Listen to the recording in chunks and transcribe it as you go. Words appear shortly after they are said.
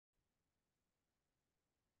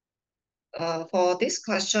For this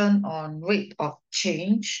question on rate of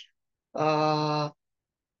change, uh,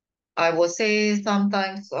 I would say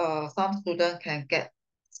sometimes some students can get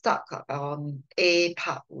stuck on A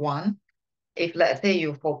part one if let's say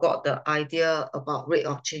you forgot the idea about rate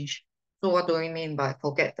of change. So what do we mean by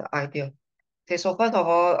forget the idea? Okay, so first of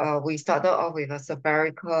all, we started off with a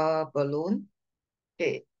spherical balloon.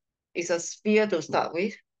 Okay, it's a sphere to start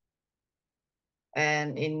with,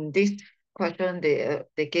 and in this question, they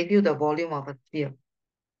gave you the volume of a sphere.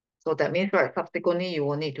 So that means, right, subsequently you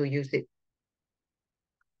will need to use it.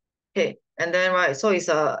 Okay, and then, right, so it's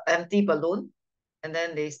a empty balloon, and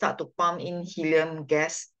then they start to pump in helium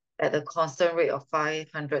gas at a constant rate of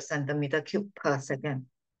 500 centimeter cube per second.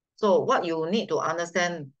 So what you need to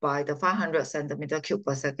understand by the 500 centimeter cube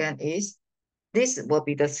per second is this will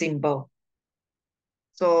be the symbol.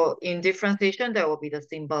 So in differentiation, there will be the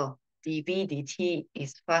symbol dV dt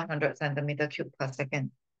is 500 centimeter cube per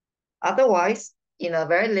second. Otherwise, in a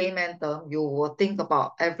very layman term, you will think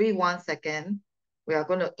about every 1 second, we are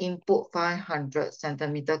going to input 500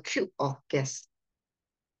 centimeter cube of gas.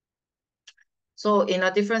 So in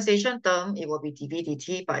a differentiation term, it will be dV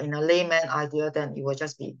dt, but in a layman idea, then it will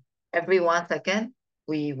just be every 1 second,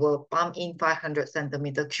 we will pump in 500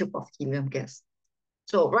 centimeter cube of helium gas.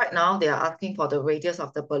 So right now, they are asking for the radius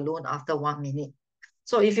of the balloon after 1 minute.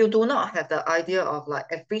 So if you do not have the idea of like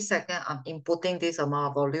every second I'm inputting this amount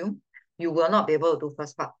of volume, you will not be able to do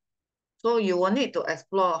first part. So you will need to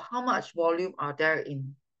explore how much volume are there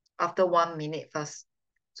in after 1 minute first.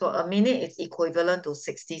 So a minute is equivalent to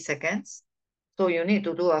 60 seconds. So you need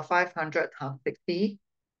to do a 500 times 60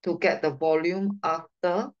 to get the volume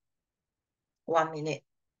after 1 minute.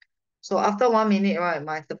 So after 1 minute, right,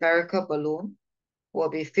 my spherical balloon will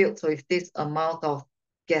be filled with this amount of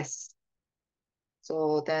gas.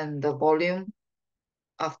 So then the volume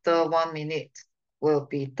after 1 minute will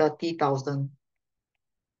be 30,000.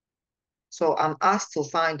 So I'm asked to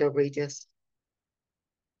find the radius,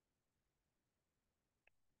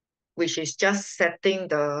 which is just setting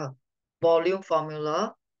the volume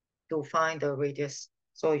formula to find the radius.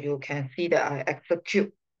 So you can see that I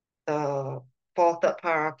execute the 4 third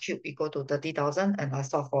pi cube equal to 30,000 and I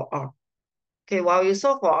solve for R. Okay, while you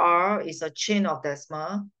solve for R, it's a chain of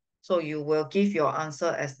decimal. So you will give your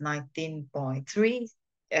answer as 19.3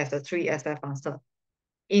 as a 3SF answer.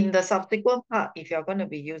 In the subsequent part, if you're going to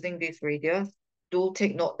be using this radius, do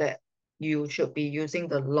take note that you should be using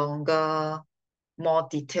the longer, more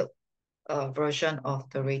detailed version of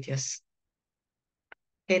the radius.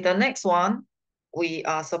 Okay, the next one, we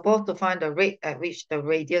are supposed to find the rate at which the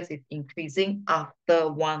radius is increasing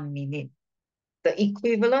after 1 minute. The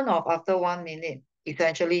equivalent of after 1 minute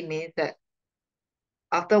essentially means that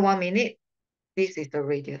after 1 minute, this is the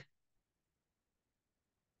radius.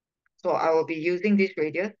 So I will be using this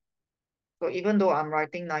radius. So even though I'm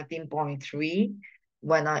writing 19.3,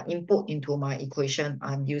 when I input into my equation,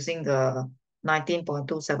 I'm using the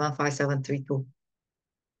 19.275732.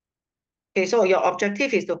 Okay, so your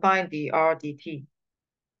objective is to find the R dt.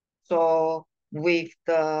 So with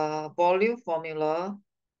the volume formula,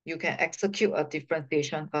 you can execute a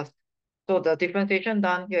differentiation first. So the differentiation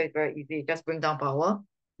done here is very easy. Just bring down power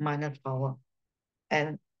minus power.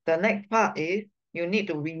 And the next part is you need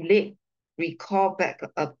to recall back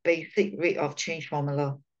a basic rate of change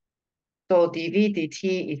formula. So dV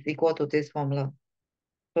dt is equal to this formula.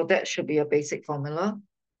 So that should be a basic formula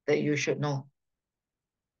that you should know.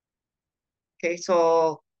 Okay,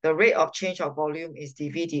 so the rate of change of volume is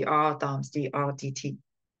dV dr times dr dt.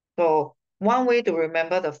 So one way to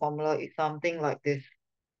remember the formula is something like this.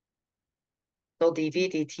 So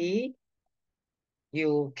dV dt,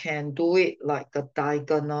 you can do it like a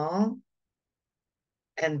diagonal.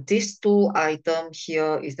 And these two items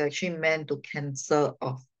here is actually meant to cancel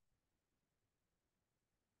off.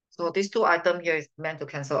 So these two items here is meant to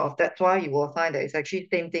cancel off. That's why you will find that it's actually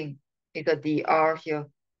same thing. It's a dr here.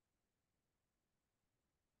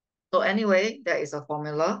 So anyway, there is a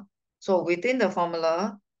formula. So within the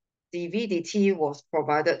formula, dV dt was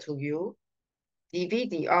provided to you. dV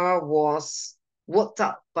dr was worked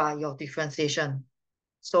out by your differentiation.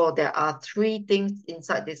 So there are three things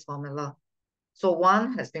inside this formula. So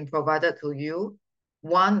one has been provided to you.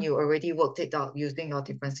 One, you already worked it out using your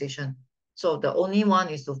differentiation. So the only one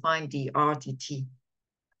is to find dr dt.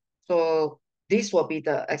 So this will be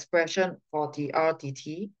the expression for dr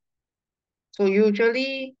dt. So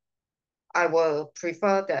usually I will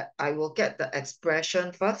prefer that I will get the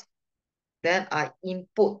expression first, then I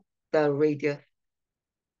input the radius.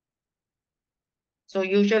 So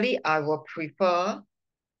usually I will prefer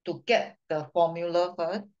to get the formula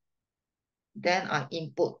first, then I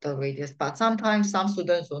input the radius. But sometimes some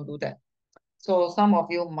students don't do that. So some of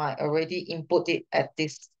you might already input it at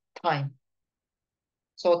this time.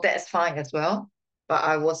 So that's fine as well. But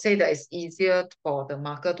I will say that it's easier for the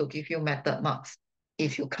marker to give you method marks.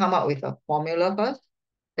 If you come up with a formula first,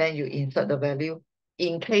 then you insert the value.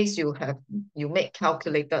 In case you make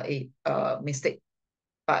calculator a mistake,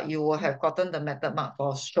 but you will have gotten the method mark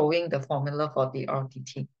for showing the formula for the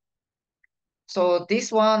RTT. So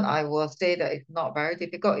this one, I will say that it's not very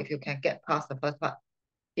difficult if you can get past the first part.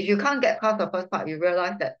 If you can't get past the first part, you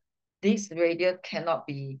realize that this radius cannot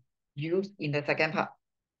be used in the second part.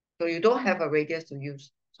 So you don't have a radius to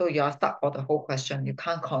use. So you are stuck for the whole question. You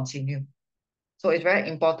can't continue. So it's very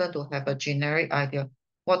important to have a generic idea.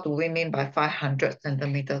 What do we mean by 500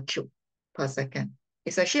 centimeter cube per second?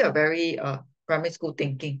 It's actually a very primary school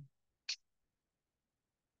thinking.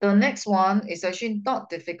 The next one is actually not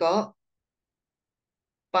difficult,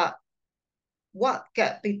 but what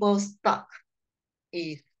get people stuck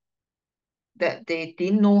is that they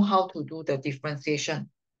didn't know how to do the differentiation.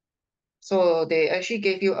 So they actually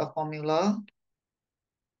gave you a formula.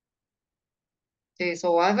 Okay,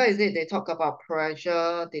 so whatever is it, they talk about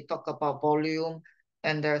pressure, they talk about volume,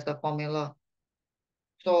 and there's a formula.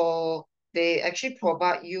 So they actually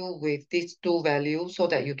provide you with these two values so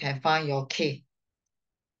that you can find your K.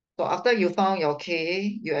 So after you found your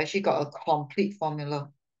K, you actually got a complete formula.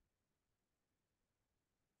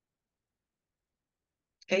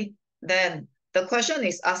 Okay, then the question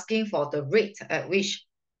is asking for the rate at which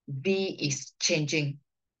V is changing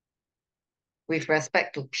with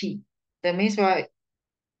respect to P. That means, right,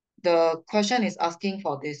 the question is asking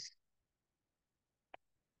for this.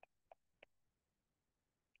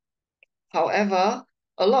 However,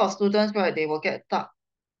 a lot of students, right, they will get stuck.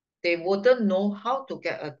 They wouldn't know how to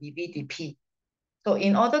get a dVdP. So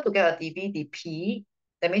in order to get a dVdP,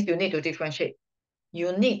 that means you need to differentiate.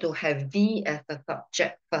 You need to have V as the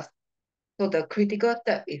subject first. So the critical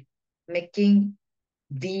step is making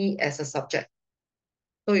V as a subject.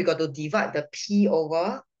 So you got to divide the P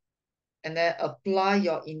over and then apply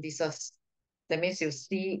your indices. That means you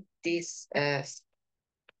see this as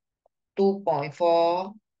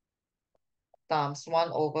 2.4 times 1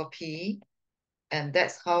 over P, and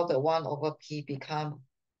that's how the 1 over P become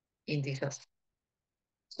indices.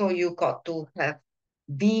 So you got to have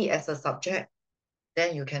V as a subject,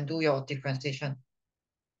 then you can do your differentiation.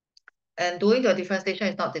 And doing the differentiation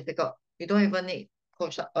is not difficult. You don't even need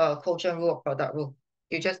quotient rule or product rule.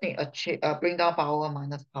 You just need a bring down power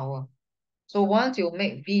minus power. So once you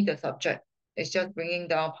make V the subject, it's just bringing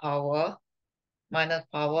down power minus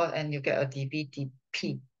power and you get a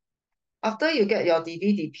dVdP. After you get your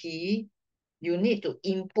dVdP, you need to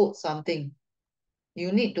input something.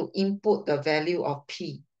 You need to input the value of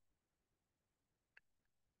P.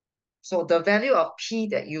 So the value of P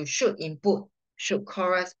that you should input should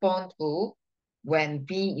correspond to when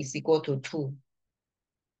V is equal to 2.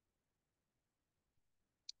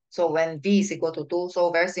 So when V is equal to 2,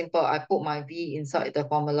 so very simple, I put my V inside the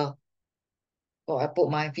formula. So I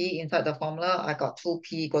put my V inside the formula, I got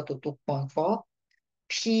 2P equal to 2.4.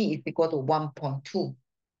 P is equal to 1.2.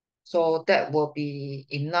 So that will be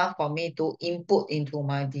enough for me to input into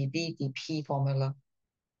my dVdP formula.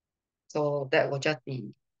 So that will just be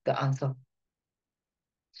the answer.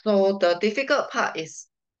 So the difficult part is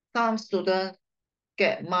some students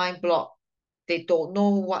get mind blocked. They don't know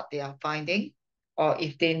what they are finding, or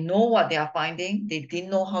if they know what they are finding, they didn't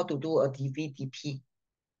know how to do a dVdP.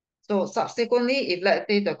 So subsequently, if let's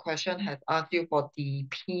say the question has asked you for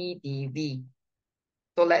dP dV,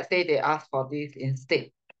 so let's say they ask for this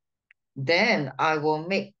instead, then I will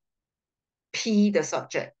make P the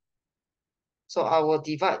subject. So I will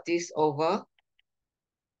divide this over.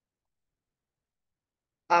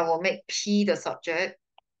 I will make P the subject,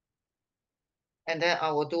 and then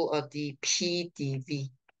I will do a dP dV.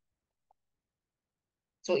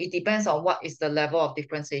 So it depends on what is the level of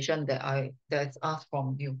differentiation that's asked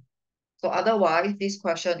from you. So otherwise, this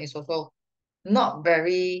question is also not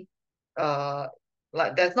very uh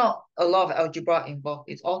like there's not a lot of algebra involved.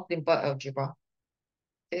 It's all simple algebra.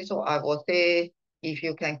 Okay, so I will say if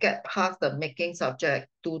you can get past the making subject,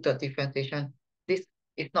 do the differentiation. This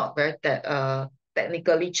is not very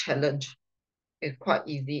technically challenged. It's quite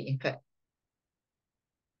easy, in fact.